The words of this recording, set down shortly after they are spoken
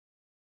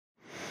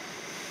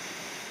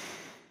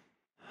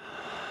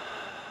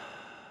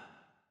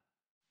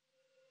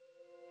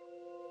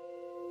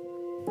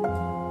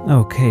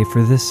Okay,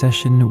 for this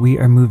session, we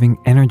are moving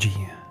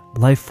energy,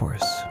 life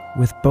force,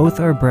 with both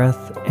our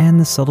breath and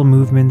the subtle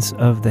movements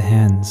of the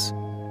hands.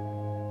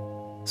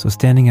 So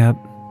standing up,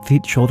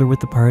 feet shoulder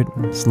width apart,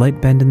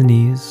 slight bend in the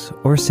knees,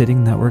 or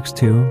sitting, that works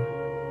too,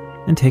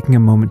 and taking a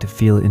moment to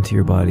feel into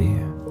your body.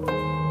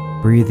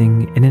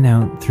 Breathing in and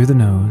out through the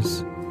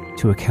nose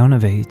to a count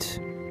of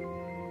 8.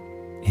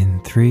 In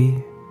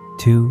 3,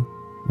 2,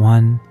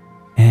 1,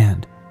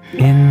 and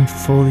in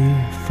fully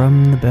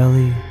from the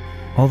belly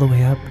all the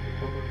way up.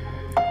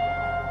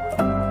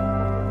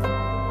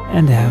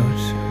 And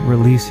out,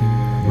 releasing,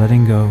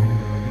 letting go.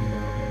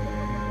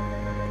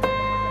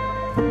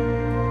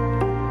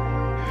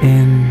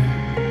 In.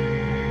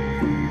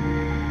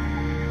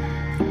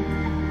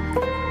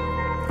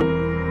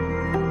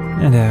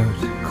 And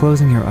out,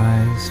 closing your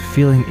eyes,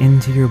 feeling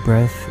into your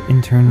breath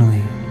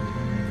internally.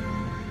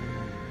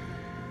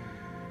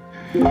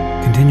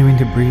 Continuing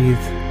to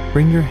breathe,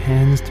 bring your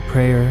hands to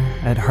prayer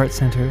at heart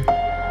center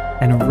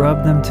and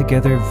rub them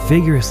together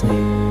vigorously.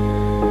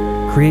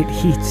 Create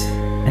heat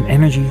and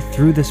energy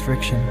through this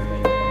friction.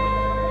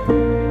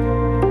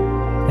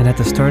 And at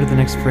the start of the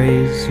next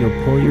phrase, you'll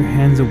pull your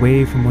hands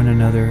away from one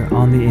another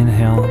on the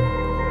inhale.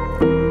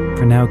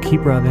 For now,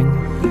 keep rubbing.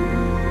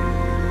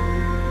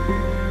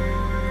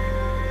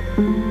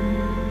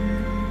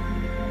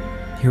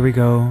 Here we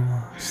go.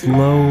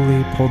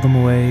 Slowly pull them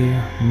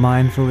away,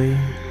 mindfully,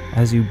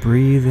 as you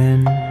breathe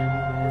in.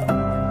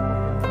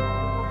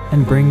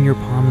 And bring your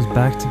palms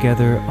back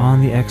together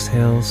on the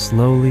exhale,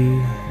 slowly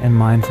and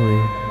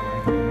mindfully.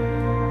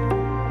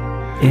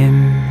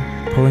 In,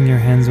 pulling your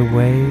hands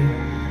away,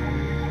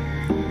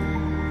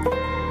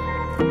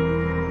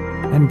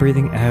 and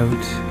breathing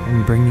out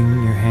and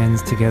bringing your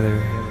hands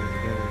together.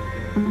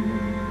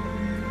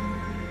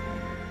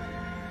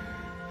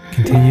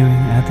 Continuing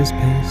at this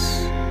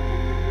pace,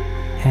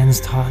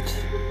 hands taut,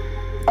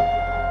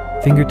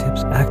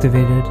 fingertips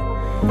activated,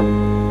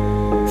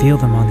 feel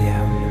them on the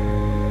out.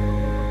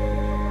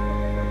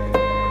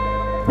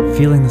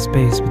 Feeling the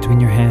space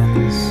between your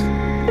hands,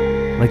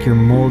 like you're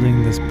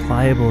molding this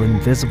pliable,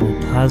 invisible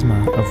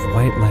plasma of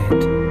white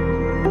light.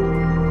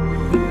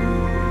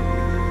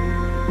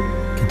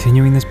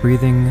 Continuing this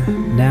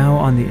breathing, now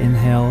on the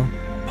inhale,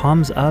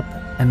 palms up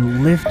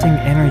and lifting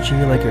energy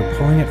like you're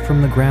pulling it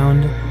from the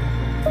ground.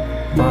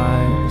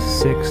 5,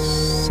 6,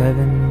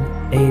 7,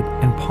 8,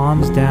 and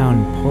palms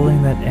down,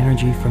 pulling that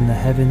energy from the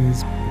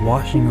heavens,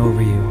 washing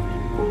over you.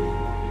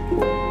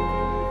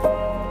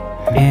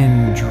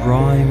 In,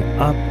 drawing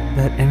up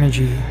that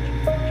energy.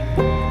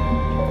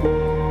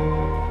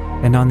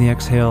 And on the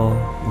exhale,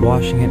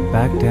 washing it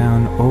back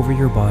down over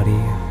your body,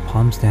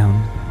 palms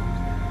down.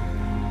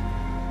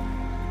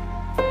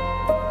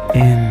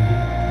 In.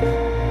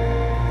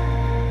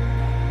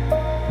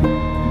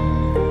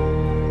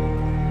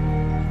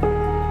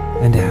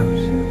 And out.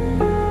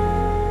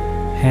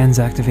 Hands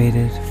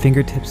activated,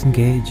 fingertips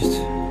engaged.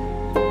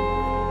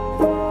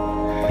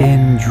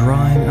 In,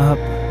 drawing up.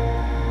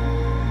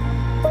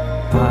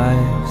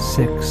 5,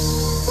 6,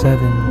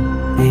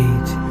 7, 8,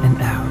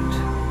 and out.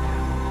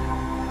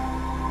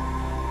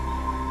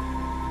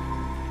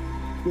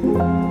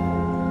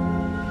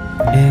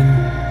 In.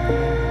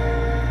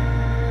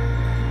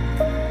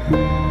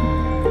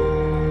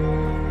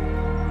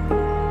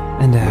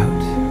 And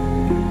out.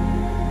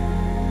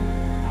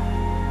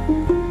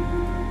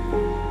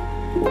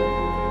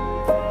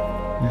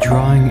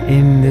 Drawing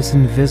in this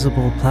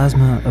invisible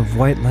plasma of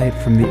white light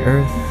from the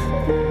earth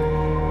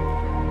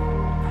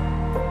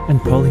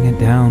and pulling it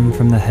down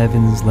from the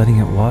heavens, letting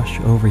it wash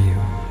over you.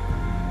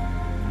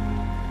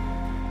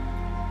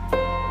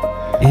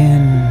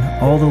 In,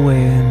 all the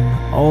way in,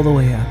 all the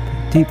way up,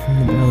 deep from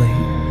the belly.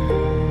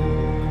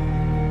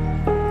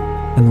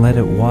 And let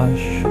it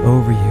wash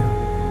over you.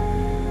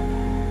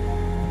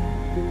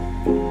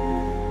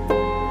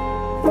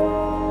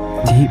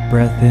 Deep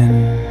breath in.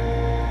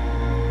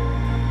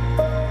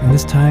 And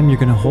this time you're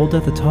going to hold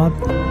at the top.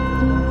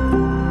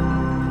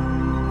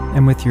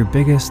 And with your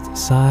biggest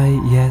sigh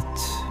yet,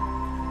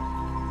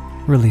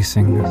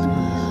 releasing.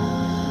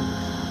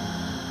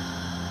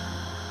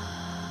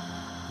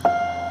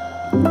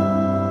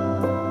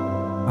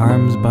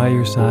 Arms by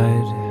your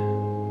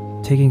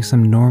side, taking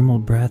some normal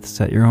breaths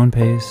at your own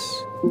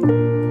pace,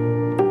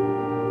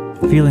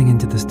 feeling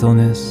into the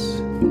stillness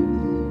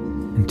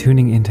and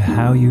tuning into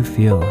how you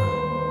feel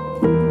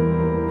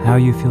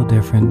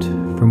different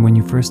from when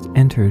you first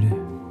entered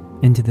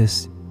into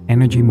this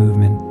energy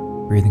movement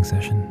breathing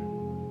session.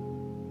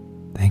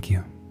 Thank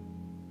you.